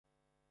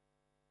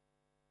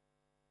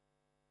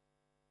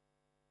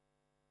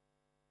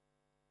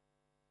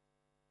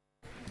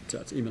So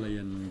it's Emily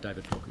and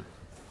David Faulkner.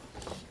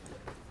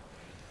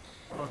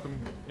 Welcome,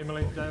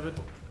 Emily, David.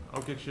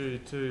 I'll get you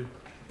to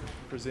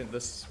present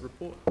this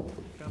report,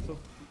 Council.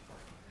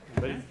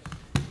 Okay.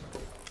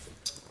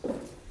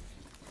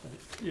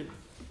 Yeah.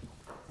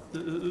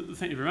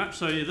 Thank you very much.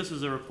 So yeah, this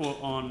is a report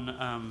on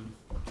a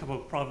couple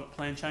of private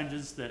plan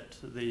changes that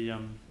that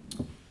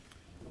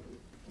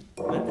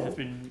have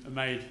been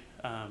made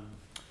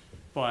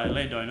by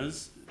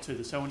landowners to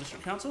the Selwyn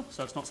District Council.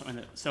 So it's not something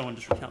that Selwyn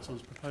District Council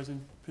is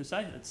proposing per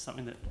se. It's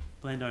something that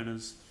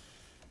landowners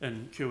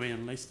in Kirwee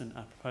and Leeston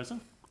are proposing.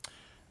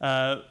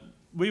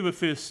 We were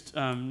first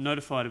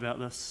notified about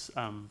this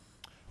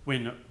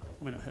when it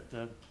hit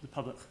the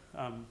public.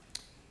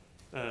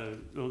 The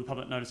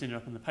public notice ended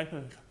up in the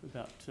paper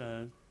about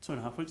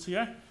 2.5 weeks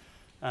ago,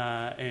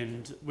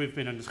 and we've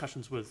been in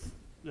discussions with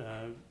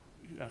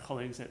our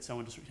colleagues at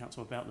Selwyn District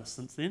Council about this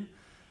since then.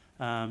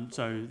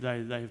 So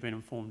they have been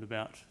informed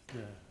about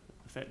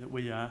the fact that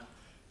we are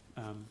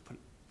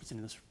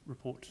presenting this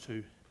report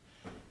to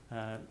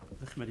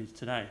the committee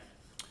today.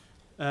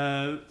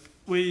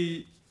 The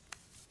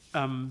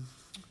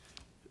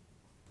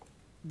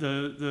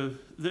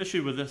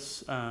issue with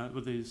this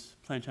with these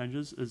plan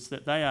changes is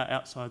that they are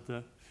outside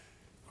the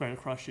Greater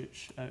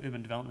Christchurch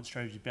Urban Development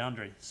Strategy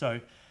boundary. So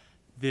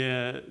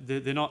they're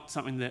not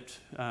something that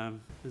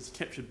is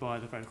captured by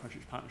the Greater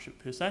Christchurch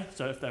Partnership per se.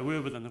 So if they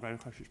were within the Greater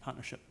Christchurch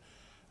Partnership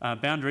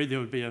boundary, there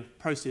would be a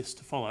process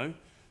to follow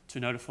to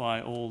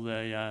notify all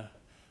the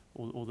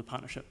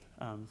partnership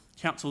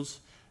councils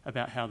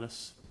about how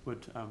this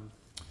would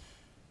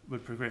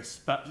progress.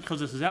 But because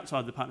this is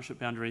outside the partnership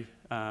boundary,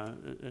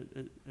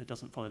 it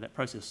doesn't follow that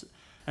process.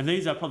 And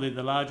these are probably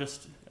the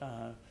largest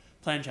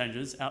plan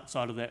changes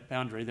outside of that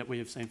boundary that we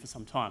have seen for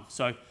some time.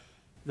 So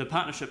the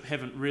partnership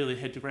haven't really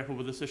had to grapple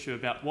with this issue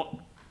about what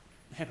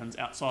happens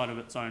outside of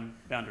its own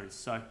boundaries.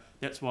 So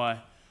that's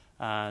why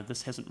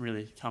this hasn't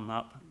really come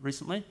up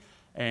recently.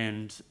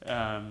 And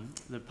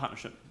the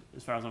partnership,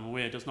 as far as I'm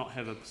aware, does not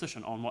have a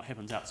position on what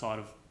happens outside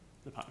of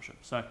the partnership.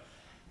 So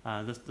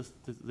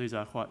these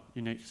are quite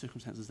unique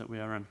circumstances that we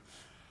are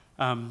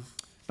in.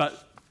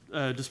 But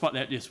despite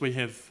that, yes, we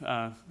have,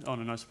 on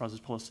a no surprises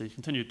policy,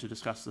 continued to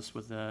discuss this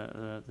with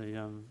the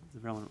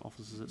relevant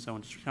officers at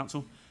Selwyn District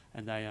Council,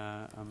 and they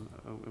are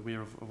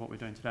aware of what we're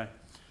doing today.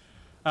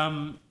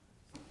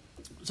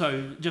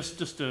 So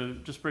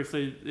just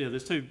briefly, yeah,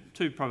 there's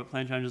two private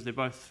plan changes. They're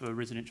both for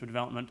residential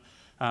development.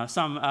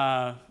 Some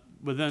are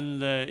within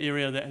the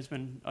area that has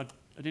been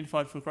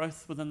identified for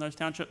growth within those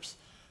townships.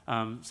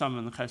 Some,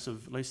 in the case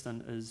of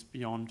Leeston, is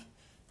beyond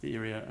the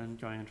area and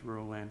going into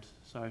rural land.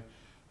 So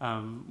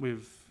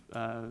we've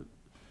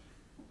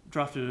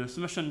drafted a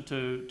submission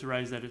to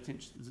raise that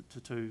attention,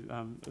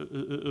 to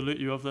alert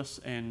you of this,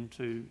 and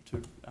to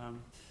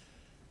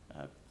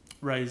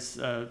raise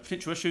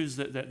potential issues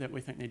that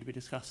we think need to be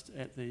discussed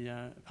at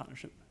the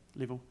partnership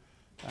level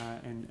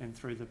and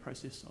through the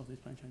process of these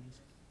plan changes.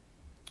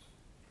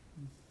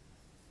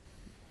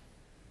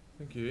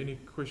 Thank you. Any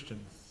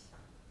questions?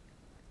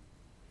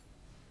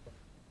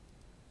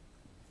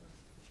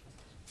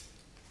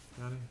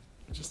 I'm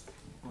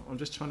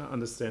just trying to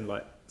understand,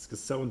 like,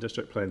 because Selwyn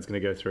District Plan is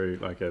going to go through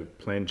like a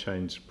plan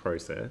change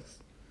process,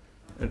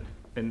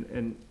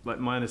 and like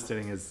my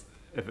understanding is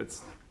if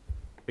it's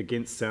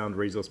against sound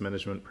resource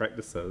management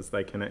practices,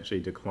 they can actually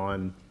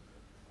decline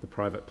the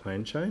private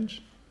plan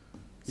change.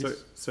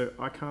 Yes. So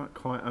I can't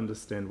quite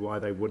understand why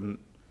they wouldn't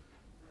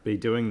be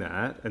doing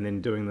that and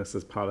then doing this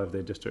as part of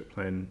their district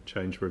plan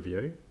change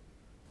review.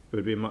 It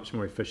would be a much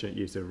more efficient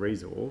use of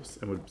resource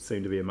and would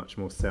seem to be a much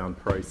more sound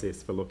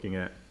process for looking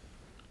at,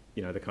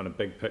 you know, the kind of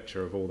big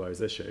picture of all those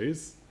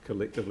issues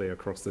collectively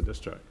across the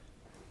district,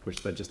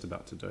 which they're just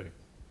about to do.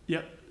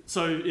 Yep.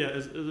 So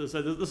yeah,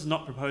 so this is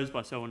not proposed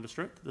by Selwyn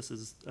District. This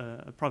is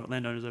private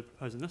landowners are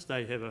proposing this.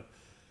 They have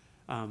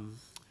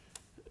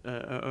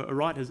a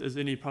right, as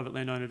any private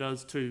landowner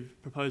does, to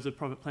propose a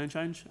private plan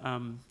change.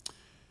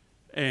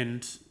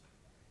 And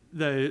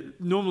they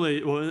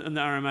normally, or in the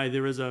RMA,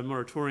 there is a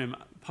moratorium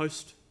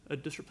post a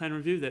district plan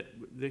review that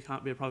there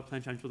can't be a private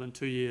plan change within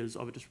 2 years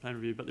of a district plan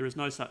review, but there is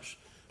no such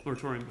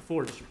moratorium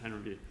before a district plan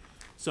review.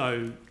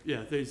 So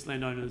yeah, these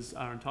landowners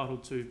are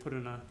entitled to put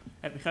in an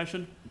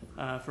application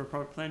for a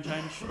private plan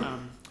change.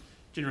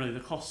 Generally the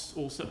costs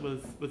all sit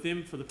with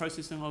them for the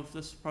processing of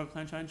this private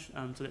plan change,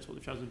 so that's what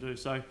they've chosen to do.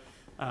 So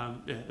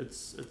yeah,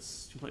 it's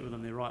completely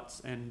within their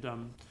rights, and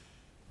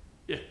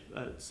yeah,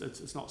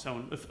 it's not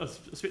Selwyn.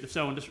 If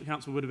Selwyn District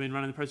Council would have been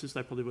running the process,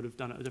 they probably would have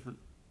done it a different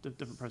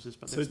process,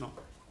 but so that's not.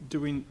 Do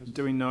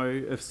we know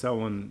if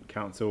Selwyn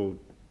Council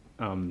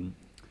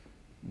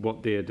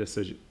what their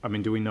decision, I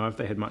mean, do we know if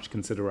they had much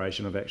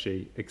consideration of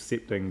actually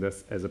accepting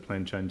this as a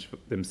plan change for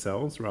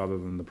themselves rather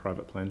than the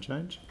private plan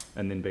change,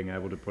 and then being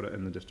able to put it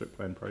in the district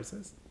plan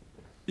process?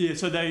 Yeah,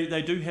 so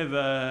they do have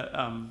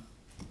a,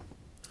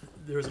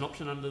 there is an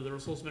option under the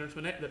Resource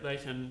Management Act that they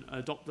can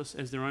adopt this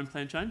as their own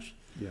plan change.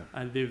 Yeah.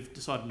 And they've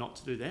decided not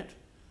to do that.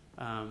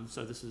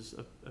 So this is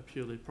a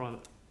purely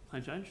private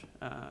plan change.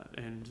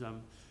 And I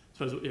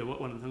suppose, yeah,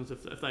 one of the things,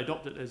 if they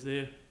adopt it as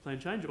their plan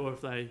change, or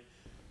if they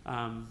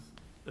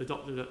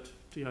adopted it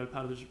to go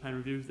part of the plan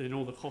review, then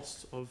all the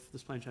costs of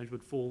this plan change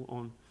would fall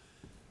on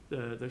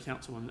the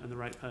council and the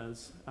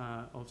ratepayers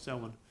of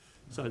Selwyn.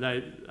 So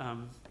they,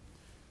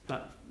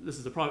 but this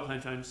is a private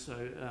plan change, so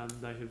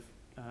they have,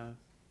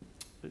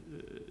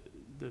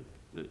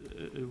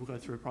 it will go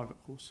through a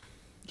private course.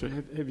 So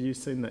have you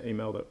seen the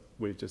email that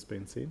we've just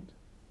been sent?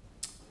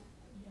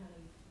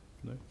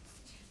 No.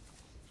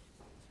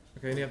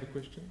 Okay, any other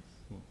questions?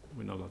 Well,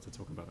 we're not allowed to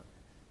talk about it.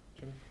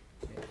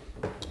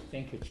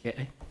 Thank you,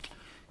 Chair.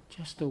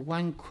 Just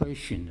one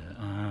question.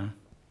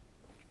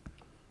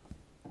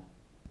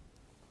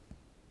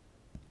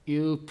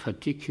 You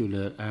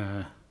particularly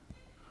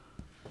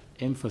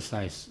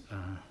emphasize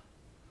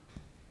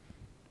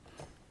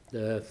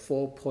the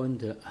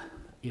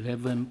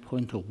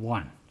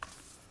 4.11.1.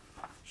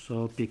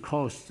 So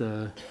because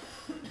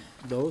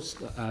those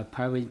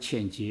private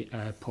change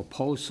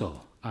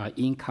proposal are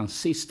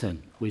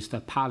inconsistent with the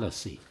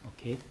policy,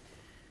 okay?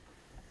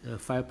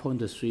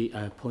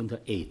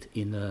 5.3.8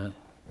 in the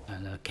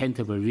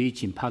Canterbury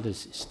Region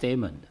policy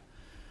statement.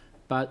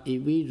 But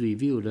if we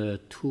review the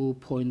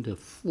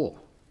 2.4,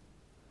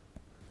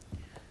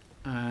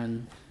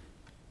 and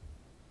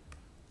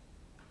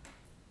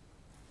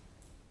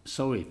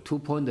sorry,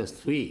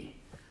 2.3,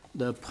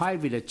 the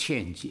private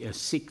change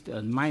is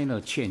a minor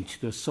change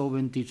to the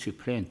Selwyn district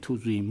plan to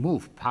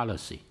remove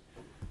policy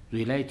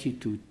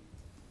related to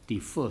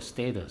deferred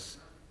status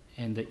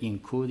and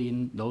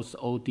including those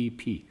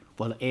ODP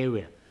for the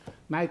area.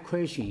 My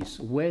question is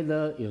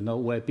whether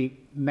will be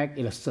make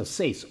it a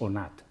success or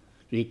not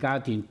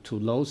regarding to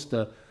those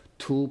the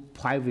two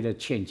private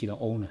change in the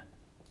owner.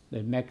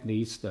 They make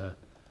this the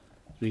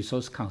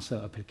resource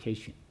concern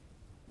application.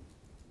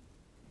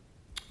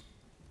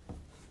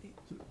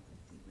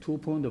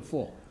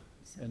 2.4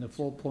 and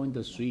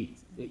 4.3,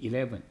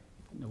 11,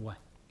 what?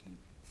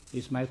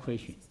 Is my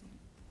question.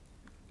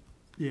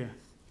 Yeah.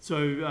 So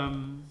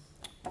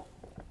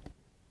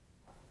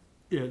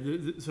yeah,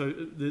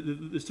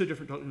 there's two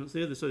different documents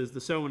there. So there's the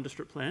Selwyn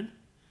District Plan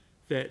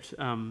that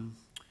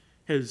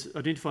has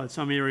identified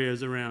some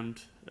areas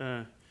around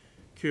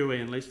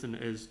Kirwee and Leeston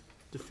as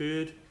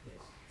deferred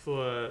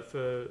for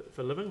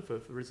living,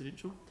 for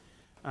residential.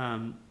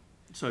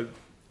 So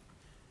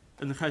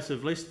in the case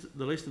of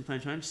the Leeston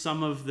plan change,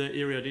 some of the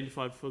area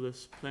identified for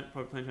this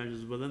private plan change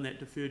is within that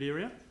deferred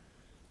area.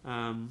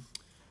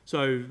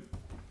 So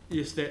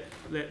yes, that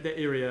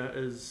area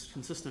is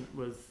consistent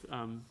with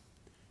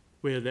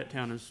where that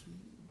town is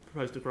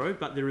proposed to grow,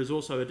 but there is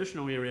also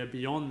additional area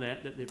beyond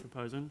that they're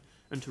proposing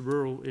into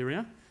rural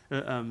area,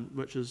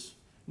 which is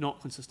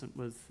not consistent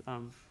with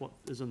what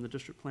is in the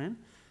district plan.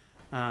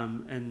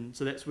 And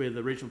so that's where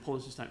the regional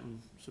policy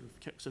statement sort of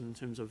kicks in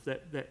terms of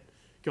that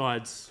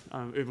guides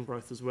urban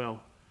growth as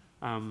well.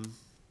 Also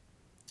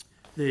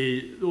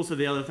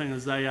the other thing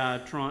is they are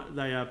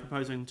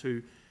proposing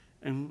to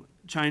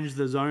change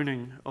the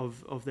zoning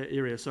of that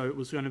area. So it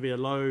was going to be a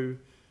low,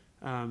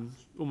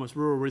 almost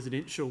rural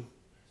residential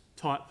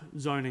type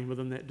zoning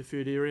within that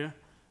deferred area.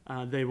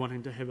 They're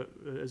wanting to have it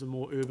as a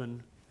more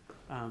urban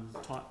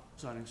type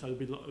zoning. So there'll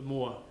be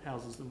more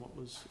houses than what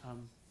was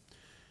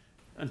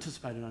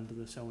anticipated under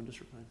the Selwyn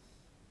District Plan.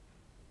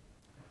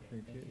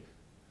 Thank you.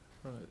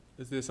 Right.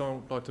 Is there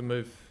someone who'd like to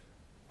move?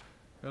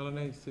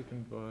 Melanie,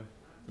 second by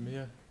the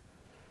Mayor.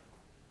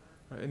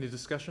 Right. Any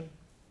discussion?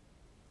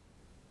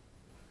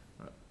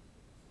 Right.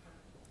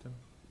 Tim.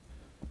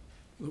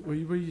 Look,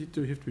 we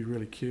do have to be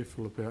really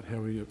careful about how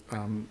we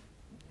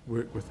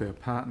work with our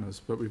partners,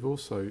 but we've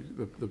also,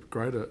 the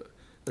greater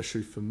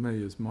issue for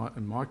me is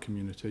in my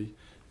community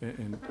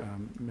and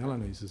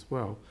Melanie's as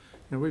well.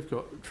 You know, we've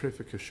got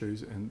traffic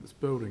issues and it's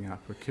building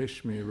up with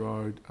Cashmere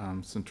Road,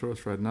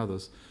 Centurus Road and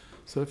others.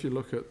 So if you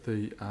look at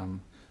the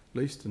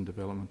Leeston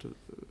development,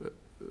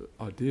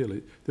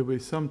 ideally, there'll be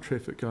some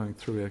traffic going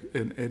through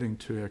and adding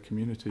to our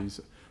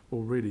communities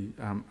already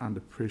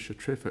under pressure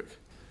traffic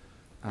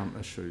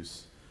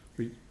issues.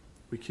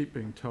 We keep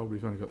being told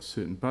we've only got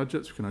certain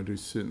budgets, we can only do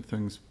certain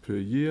things per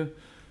year.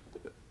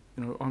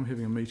 You know, I'm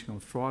having a meeting on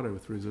Friday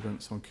with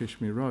residents on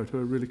Cashmere Road who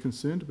are really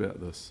concerned about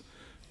this.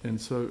 And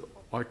so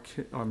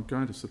I'm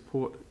going to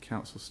support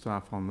council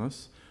staff on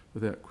this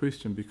without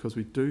question, because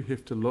we do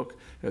have to look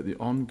at the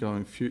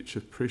ongoing future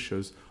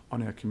pressures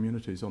on our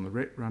communities, on the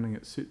rat running,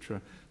 etc.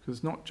 Because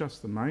it's not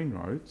just the main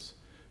roads,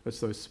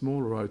 it's those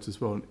smaller roads as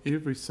well. And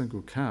every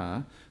single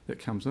car that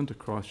comes into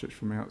Christchurch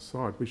from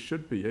outside, we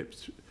should be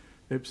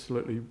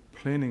absolutely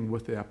planning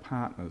with our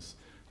partners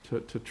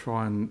to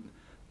try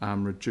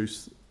and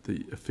reduce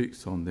the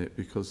effects on that.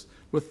 Because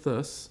with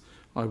this,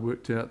 I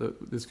worked out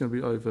that there's going to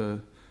be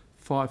over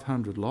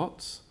 500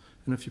 lots,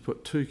 and if you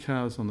put 2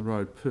 cars on the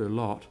road per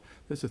lot,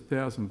 that's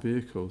 1,000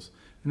 vehicles.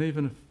 And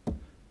even if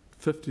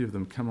 50 of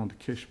them come onto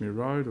Cashmere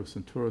Road or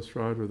Centurus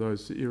Road or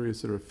those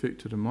areas that are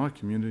affected in my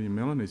community,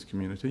 Melanie's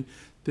community,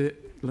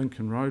 that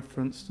Lincoln Road,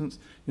 for instance,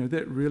 you know,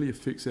 that really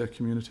affects our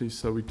community.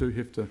 So we do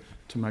have to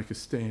make a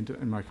stand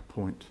and make a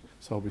point.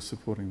 So I'll be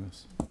supporting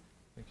this.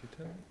 Thank you,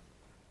 Tim.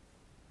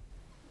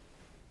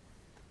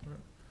 Right.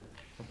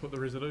 I'll put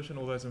the resolution.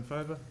 All those in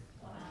favour?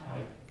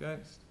 Aye.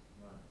 Against?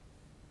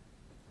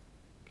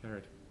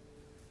 Carried.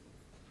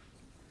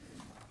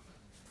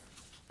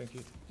 Thank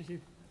you. Thank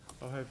you.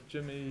 I'll have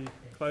Jimmy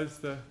close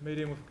the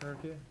meeting with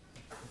karakia.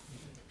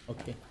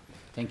 Okay,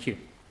 thank you.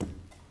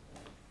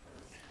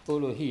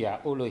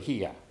 Uluhia,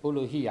 uluhia,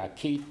 uluhia,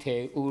 ki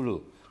te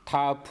ulu,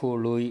 ta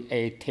pului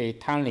e te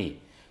tani,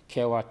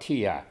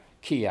 kewatia,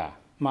 kia,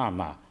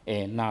 mama,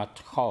 e na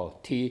tau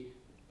ti,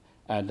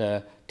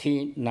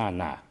 ti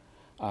nana,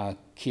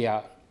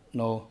 kia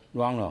no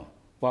rano,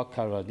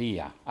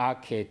 wakaradia,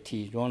 ake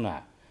ti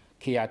rona,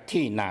 kia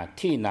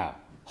tina,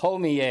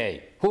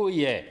 homie,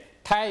 huye,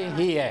 tai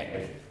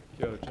hie.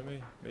 Kia ora,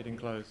 Jimmy. Meeting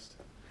closed.